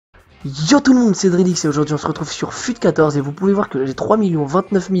Yo tout le monde, c'est Drillix et aujourd'hui on se retrouve sur FUT 14 et vous pouvez voir que j'ai 3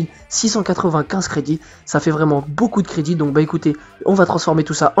 29 695 crédits. Ça fait vraiment beaucoup de crédits, donc bah écoutez, on va transformer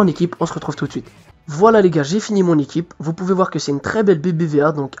tout ça en équipe, on se retrouve tout de suite. Voilà les gars, j'ai fini mon équipe. Vous pouvez voir que c'est une très belle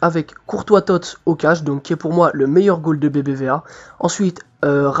BBVA, donc avec Courtois Tots au cash, donc qui est pour moi le meilleur goal de BBVA. Ensuite,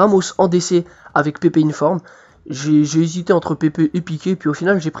 Ramos en DC avec Pépé Informe. J'ai hésité entre Pépé et Piqué, puis au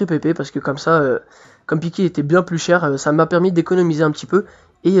final j'ai pris Pépé parce que comme ça, comme Piqué était bien plus cher, ça m'a permis d'économiser un petit peu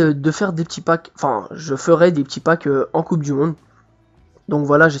et de faire des petits packs. Enfin, je ferai des petits packs en Coupe du Monde. Donc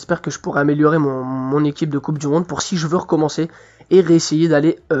voilà, j'espère que je pourrai améliorer mon équipe de Coupe du Monde pour si je veux recommencer et réessayer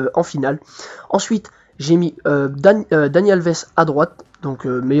d'aller en finale. Ensuite, j'ai mis Dani Alves à droite, donc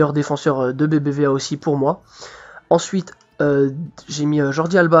meilleur défenseur de BBVA aussi pour moi. Ensuite, j'ai mis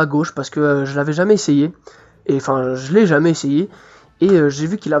Jordi Alba à gauche parce que je l'avais jamais essayé. Et enfin, je l'ai jamais essayé. Et j'ai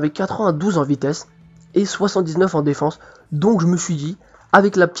vu qu'il avait 92 en vitesse et 79 en défense. Donc je me suis dit,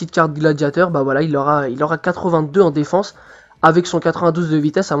 avec la petite carte gladiateur, bah voilà, il aura 82 en défense. Avec son 92 de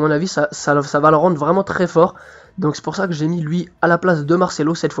vitesse, à mon avis, ça va le rendre vraiment très fort. Donc c'est pour ça que j'ai mis lui à la place de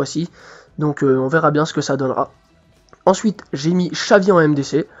Marcelo cette fois-ci. Donc on verra bien ce que ça donnera. Ensuite, j'ai mis Xavi en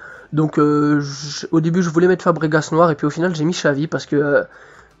MDC. Donc au début, je voulais mettre Fabregas noir. Et puis au final, j'ai mis Xavi parce que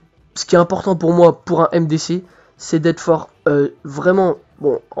ce qui est important pour moi pour un MDC, c'est d'être fort. Vraiment,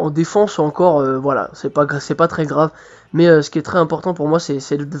 bon, en défense encore, voilà, c'est pas très grave. Mais ce qui est très important pour moi,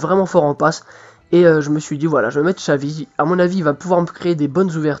 c'est d'être vraiment fort en passe. Et je me suis dit, voilà, je vais mettre Xavi. À mon avis, il va pouvoir me créer des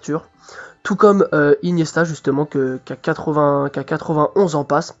bonnes ouvertures. Tout comme Iniesta, justement, qui a 91 en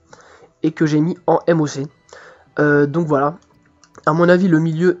passe. Et que j'ai mis en MOC. Donc voilà. À mon avis, le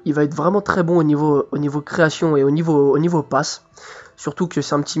milieu, il va être vraiment très bon au niveau création et au niveau passe. Surtout que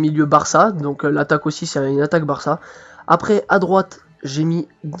c'est un petit milieu Barça. Donc l'attaque aussi, c'est une attaque Barça. Après, à droite, j'ai mis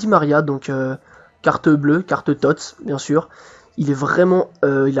Di Maria. Donc carte bleue, carte TOTS, bien sûr. Il a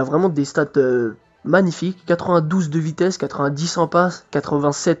vraiment des stats magnifiques. 92 de vitesse, 90 en passe,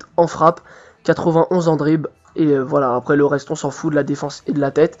 87 en frappe, 91 en dribble. Et voilà, après le reste, on s'en fout de la défense et de la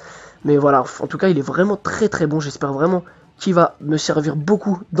tête. Mais voilà, en tout cas, il est vraiment très très bon. J'espère vraiment qu'il va me servir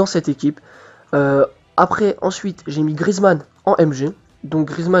beaucoup dans cette équipe. Après, ensuite, j'ai mis Griezmann en MG. Donc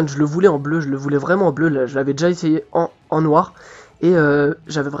Griezmann, je le voulais en bleu, je le voulais vraiment en bleu. Là, je l'avais déjà essayé en noir. Et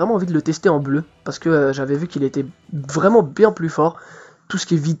j'avais vraiment envie de le tester en bleu. Parce que j'avais vu qu'il était vraiment bien plus fort. Tout ce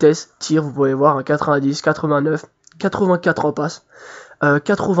qui est vitesse, tir, vous pouvez voir, 90, 89, 84 en passe.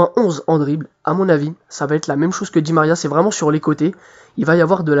 91 en dribble, à mon avis, ça va être la même chose que Di Maria, c'est vraiment sur les côtés. Il va y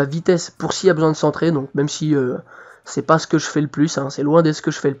avoir de la vitesse pour s'il y a besoin de centrer, donc même si c'est pas ce que je fais le plus, hein, c'est loin d'être ce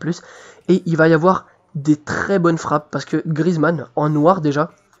que je fais le plus. Et il va y avoir des très bonnes frappes, parce que Griezmann, en noir déjà,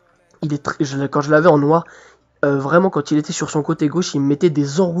 quand je l'avais en noir, vraiment quand il était sur son côté gauche, il me mettait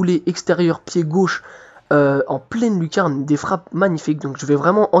des enroulés extérieurs pied gauche en pleine lucarne, des frappes magnifiques. Donc je vais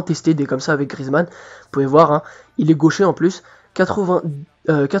vraiment en tester des comme ça avec Griezmann. Vous pouvez voir, hein, il est gaucher en plus.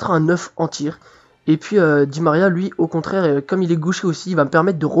 89 en tir. Et puis Di Maria, lui, au contraire, comme il est gaucher aussi, il va me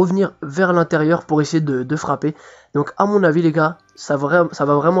permettre de revenir vers l'intérieur pour essayer de frapper. Donc à mon avis, les gars, ça va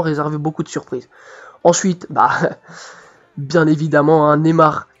vraiment réserver beaucoup de surprises. Ensuite, bah, bien évidemment, hein,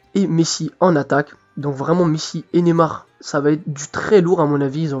 Neymar et Messi en attaque. Donc vraiment, Messi et Neymar, ça va être du très lourd à mon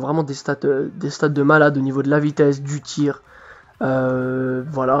avis. Ils ont vraiment des stats de malade au niveau de la vitesse, du tir,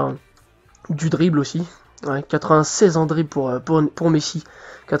 voilà, du dribble aussi. Ouais, 96 en dribble pour Messi,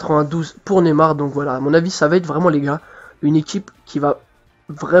 92 pour Neymar. Donc voilà, à mon avis, ça va être vraiment, les gars, une équipe qui va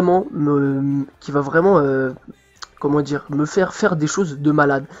vraiment comment dire, me faire des choses de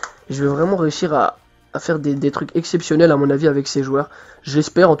malade. Je vais vraiment réussir à faire des trucs exceptionnels, à mon avis, avec ces joueurs.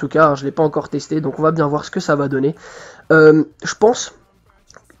 J'espère en tout cas, hein, je l'ai pas encore testé, donc on va bien voir ce que ça va donner. Je pense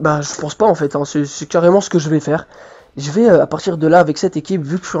pas en fait, hein, c'est carrément ce que je vais faire. Je vais à partir de là, avec cette équipe,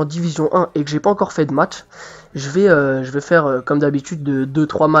 vu que je suis en division 1 et que j'ai pas encore fait de match, je vais faire comme d'habitude de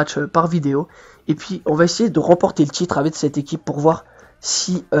 2-3 matchs par vidéo. Et puis on va essayer de remporter le titre avec cette équipe pour voir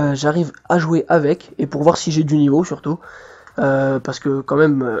si j'arrive à jouer avec et pour voir si j'ai du niveau surtout. Parce que quand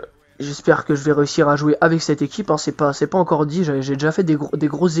même, j'espère que je vais réussir à jouer avec cette équipe. Hein. C'est pas encore dit, j'ai déjà fait des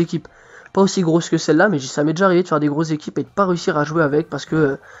grosses équipes. Pas aussi grosses que celle-là, mais ça m'est déjà arrivé de faire des grosses équipes et de pas réussir à jouer avec parce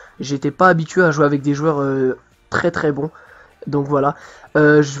que j'étais pas habitué à jouer avec des joueurs très très bon. Donc voilà,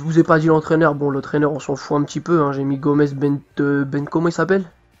 je vous ai pas dit l'entraîneur. Bon, l'entraîneur on s'en fout un petit peu, hein. J'ai mis Gomez comment il s'appelle,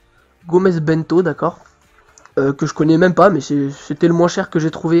 Gomez Bento, d'accord, que je connais même pas, mais c'était le moins cher que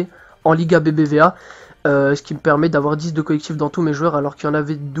j'ai trouvé en Liga BBVA, ce qui me permet d'avoir 10 de collectif dans tous mes joueurs, alors qu'il y en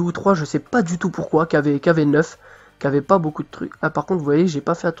avait 2 ou 3, je sais pas du tout pourquoi, qui avaient 9, qui avaient pas beaucoup de trucs. Ah, par contre, vous voyez, j'ai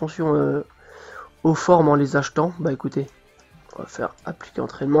pas fait attention aux formes en les achetant. Bah écoutez, on va faire appliquer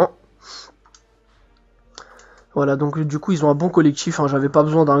entraînement. Voilà, donc du coup, ils ont un bon collectif. Hein, j'avais pas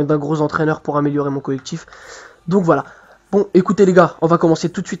besoin d'un gros entraîneur pour améliorer mon collectif. Donc voilà. Bon, écoutez les gars, on va commencer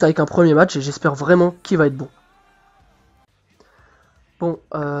tout de suite avec un premier match et j'espère vraiment qu'il va être bon. Bon,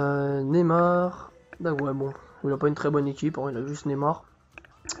 Neymar. Ah ouais, bon, il a pas une très bonne équipe, hein, il a juste Neymar.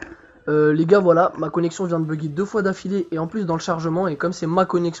 Les gars, voilà, ma connexion vient de bugger 2 fois d'affilée et en plus dans le chargement. Et comme c'est ma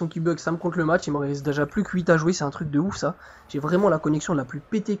connexion qui bug, ça me compte le match. Il me reste déjà plus que 8 à jouer, c'est un truc de ouf ça. J'ai vraiment la connexion la plus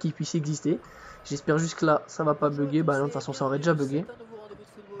pétée qui puisse exister. J'espère juste que là, ça va pas bugger. Bah non, de toute façon, ça aurait déjà bugué.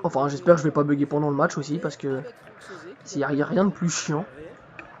 Enfin, j'espère que je vais pas bugger pendant le match aussi parce que il n'y a rien de plus chiant.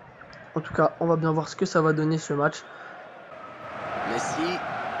 En tout cas, on va bien voir ce que ça va donner ce match.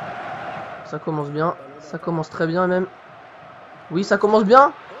 Ça commence bien, ça commence très bien même. Oui, ça commence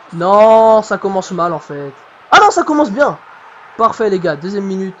bien. Non, ça commence mal en fait. Ah non, ça commence bien. Parfait les gars, deuxième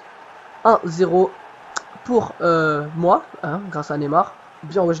minute. 1-0 pour moi, hein, grâce à Neymar.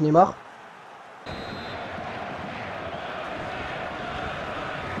 Bien ouais, Neymar.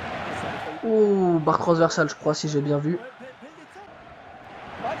 Ouh, barre transversale je crois si j'ai bien vu.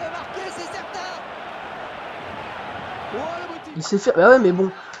 Il s'est fait... Ah ouais mais bon,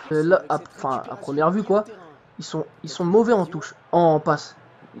 là, à première vue quoi, ils sont mauvais en touche, en passe.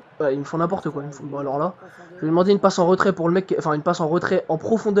 Ouais, ils me font n'importe quoi. Bon alors là, je vais demander une passe en retrait pour le mec, enfin une passe en retrait en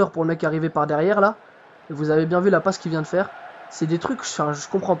profondeur pour le mec arrivé par derrière là. Et vous avez bien vu la passe qu'il vient de faire. C'est des trucs, je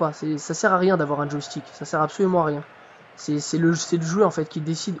comprends pas. Ça sert à rien d'avoir un joystick, ça sert absolument à rien. C'est le jeu en fait qui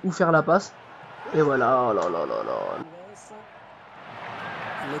décide où faire la passe. Et voilà, oh là là là là.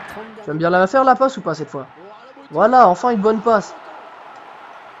 Tu vas me bien la faire la passe ou pas cette fois? Voilà, enfin une bonne passe.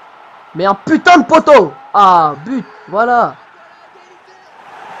 Mais un putain de poteau. Ah, but, voilà.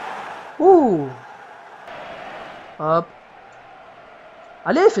 Ouh. Hop.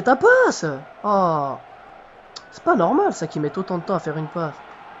 Allez, fais ta passe. Oh. C'est pas normal ça qu'ils mettent autant de temps à faire une passe.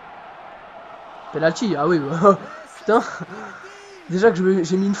 Penalty, ah oui. Putain. Déjà que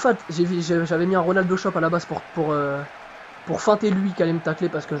j'ai mis une faute. J'avais mis un Ronaldo Shop à la base pour feinter lui qui allait me tacler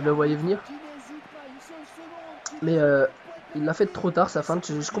parce que je le voyais venir. Mais il l'a fait trop tard sa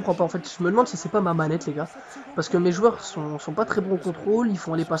feinte. Je comprends pas en fait. Je me demande si c'est pas ma manette les gars. Parce que mes joueurs sont pas très bons au contrôle. Ils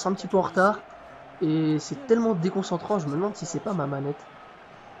font les passes un petit peu en retard. Et c'est tellement déconcentrant, je me demande si c'est pas ma manette.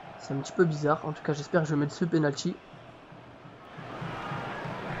 C'est un petit peu bizarre. En tout cas, j'espère que je vais mettre ce penalty.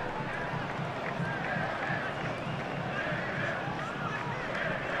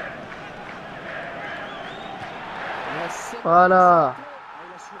 Voilà.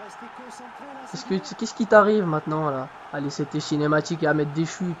 Qu'est-ce qui t'arrive maintenant là? Allez, c'était cinématique et à mettre des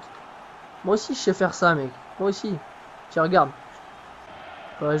chutes. Moi aussi, je sais faire ça, mec. Moi aussi. Tiens, regarde.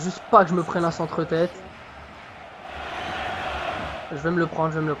 Faudrait juste pas que je me prenne un centre-tête. Je vais me le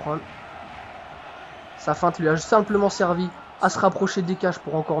prendre, Sa feinte lui a simplement servi à se rapprocher des cages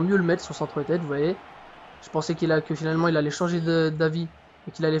pour encore mieux le mettre, son centre-tête, vous voyez. Je pensais que finalement il allait changer d'avis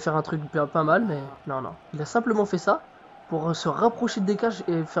et qu'il allait faire un truc pas mal, mais non, non. Il a simplement fait ça pour se rapprocher des cages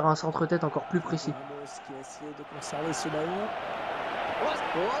et faire un centre-tête encore plus précis.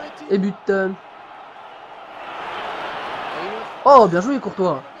 Et but. Oh, bien joué,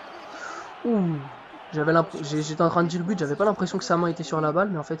 Courtois. Ouh. J'étais en train de dire le but, j'avais pas l'impression que sa main était sur la balle,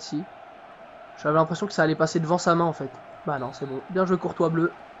 mais en fait si. J'avais l'impression que ça allait passer devant sa main en fait. Bah non, c'est bon. Bien joué Courtois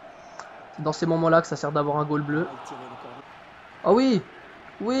bleu. C'est dans ces moments-là que ça sert d'avoir un goal bleu. Ah oui.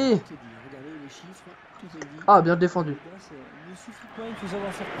 Oui. Ah, bien défendu.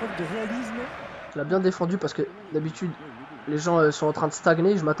 Il a bien défendu parce que d'habitude les gens sont en train de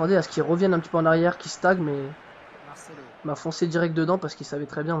stagner. Je m'attendais à ce qu'ils reviennent un petit peu en arrière, qu'ils stagnent, mais il m'a foncé direct dedans parce qu'il savait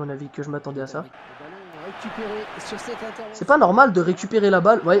très bien à mon avis que je m'attendais à ça. C'est pas normal de récupérer la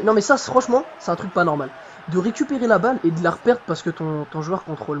balle. Ouais, non mais ça franchement c'est un truc pas normal. De récupérer la balle et de la reperdre parce que ton joueur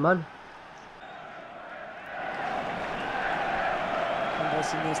contrôle mal.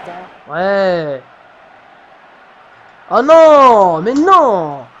 Ouais. Oh non. Mais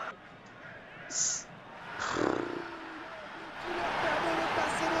non.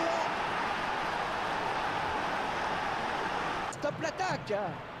 Stop l'attaque.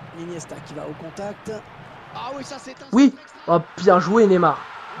 Iniesta qui va au contact. Ah oui, ça c'est un... Oui. Oh, bien joué Neymar.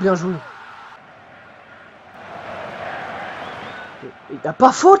 Bien joué. Il n'y a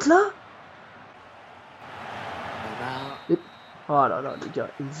pas faute là? Et... Oh là là les gars,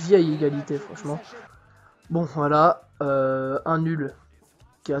 une vieille égalité franchement. Bon voilà, un nul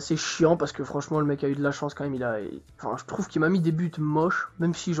qui est assez chiant parce que franchement le mec a eu de la chance quand même. Enfin je trouve qu'il m'a mis des buts moches,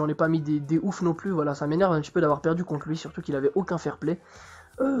 même si j'en ai pas mis des ouf non plus. Voilà, ça m'énerve un petit peu d'avoir perdu contre lui, surtout qu'il avait aucun fair play.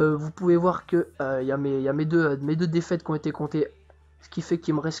 Vous pouvez voir que il y a mes deux défaites qui ont été comptées, ce qui fait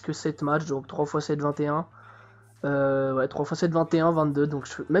qu'il me reste que 7 matchs, donc 3 x 7, 21. Ouais, 3 x 7, 21, 22. Donc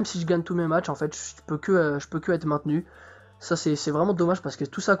même si je gagne tous mes matchs, en fait, je peux que être maintenu. Ça, c'est vraiment dommage parce que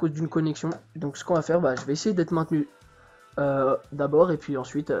tout ça à cause d'une connexion. Donc ce qu'on va faire, bah, je vais essayer d'être maintenu d'abord et puis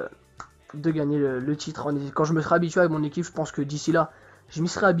ensuite de gagner le titre. Quand je me serai habitué avec mon équipe, je pense que d'ici là, je m'y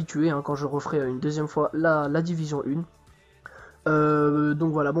serai habitué hein, quand je referai une deuxième fois la division 1.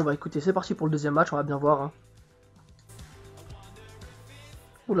 Donc voilà, bon bah écoutez, c'est parti pour le deuxième match, on va bien voir. Hein.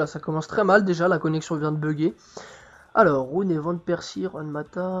 Oula, ça commence très mal déjà, la connexion vient de bugger. Alors, Rouen et Van Persie, Juan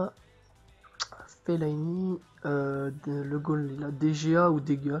Mata, Fellaini, le goal, il a DGA ou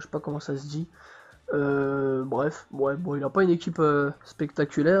DGA, je sais pas comment ça se dit. Bref, ouais, bon, il a pas une équipe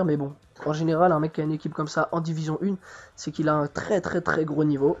spectaculaire, mais bon, en général, un mec qui a une équipe comme ça en division 1, c'est qu'il a un très gros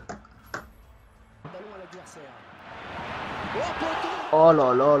niveau. Oh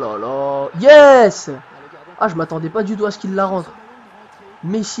là là là là, yes! Ah, je m'attendais pas du tout à ce qu'il la rentre.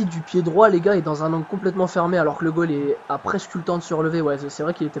 Messi du pied droit, les gars, est dans un angle complètement fermé alors que le goal a presque eu le temps de se relever. Ouais, c'est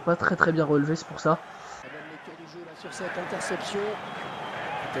vrai qu'il était pas très bien relevé, c'est pour ça.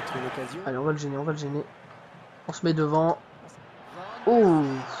 Allez, on va le gêner, on va le gêner. On se met devant. Oh!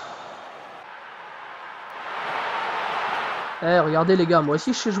 Eh, regardez les gars, moi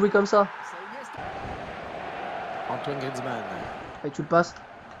aussi je sais jouer comme ça. Antoine Griezmann. Allez, tu le passes.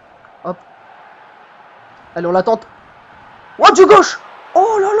 Hop. Allez, on l'attente. Oh, du gauche!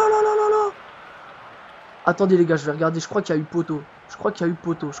 Oh là là là là là là! Attendez les gars, je vais regarder, je crois qu'il y a eu poteau. Je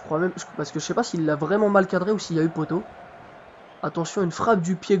crois même, parce que je sais pas s'il l'a vraiment mal cadré ou s'il y a eu poteau. Attention, une frappe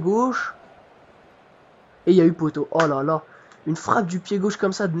du pied gauche. Et il y a eu poteau. Oh là là. Une frappe du pied gauche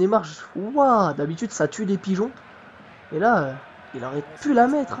comme ça de Neymar. Waouh, d'habitude ça tue les pigeons. Et là, il aurait pu la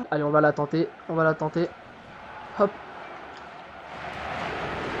mettre. Allez, on va la tenter. On va la tenter. Hop.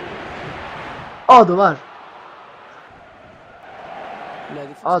 Oh, dommage.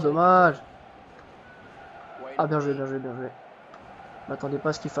 Ah, dommage. Ah, bien joué, bien joué, bien joué. M'attendez pas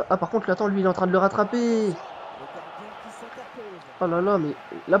à ce qu'il fasse. Ah, par contre, attends, lui, il est en train de le rattraper. Oh là là, mais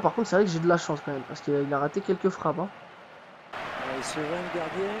là, par contre, c'est vrai que j'ai de la chance quand même. Parce qu'il a raté quelques frappes. Hein. Serein, le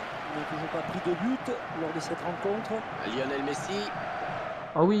gardien, il n'a toujours pas pris de but lors de cette rencontre. Lionel Messi.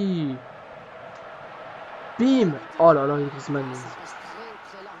 Ah oui. Bim. Oh là là, Griezmann.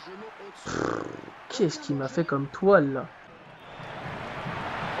 Qu'est-ce qu'il m'a fait comme toile là?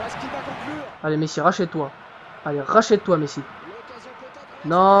 Allez Messi, rachète-toi. Allez, rachète-toi Messi.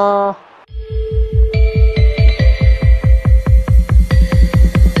 Non.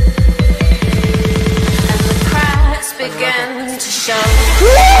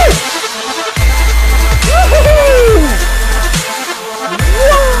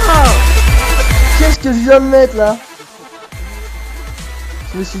 Qu'est-ce que je viens de mettre là?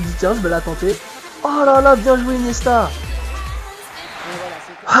 Je me suis dit tiens, je vais la tenter. Oh là là, bien joué Iniesta.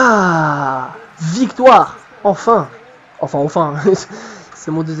 Ah, victoire. Enfin. Enfin.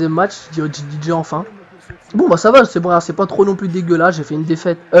 C'est mon deuxième match, je dis déjà enfin. Bon bah ça va, c'est vrai, c'est pas trop non plus dégueulasse. J'ai fait une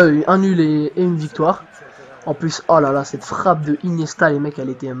défaite, un nul et une victoire. En plus, oh là là, cette frappe de Iniesta, les mecs, elle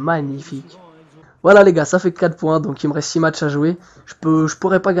était magnifique. Voilà les gars, ça fait 4 points, donc il me reste 6 matchs à jouer. Je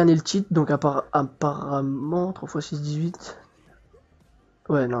pourrais pas gagner le titre, donc apparemment, 3 x 6, 18.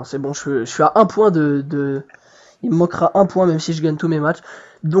 Ouais, non, c'est bon, je suis à 1 point de... Il me manquera 1 point, même si je gagne tous mes matchs.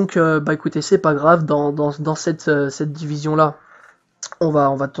 Donc, bah écoutez, c'est pas grave, dans cette division-là, on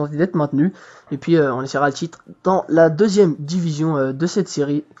va tenter d'être maintenu. Et puis, on essaiera le titre dans la deuxième division de cette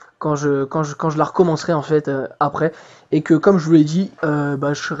série. Quand je la recommencerai en fait après, et que comme je vous l'ai dit,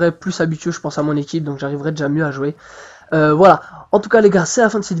 bah, je serai plus habitué je pense à mon équipe, donc j'arriverai déjà mieux à jouer. Voilà, en tout cas les gars, c'est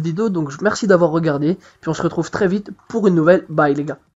la fin de cette vidéo, donc merci d'avoir regardé, puis on se retrouve très vite pour une nouvelle. Bye les gars.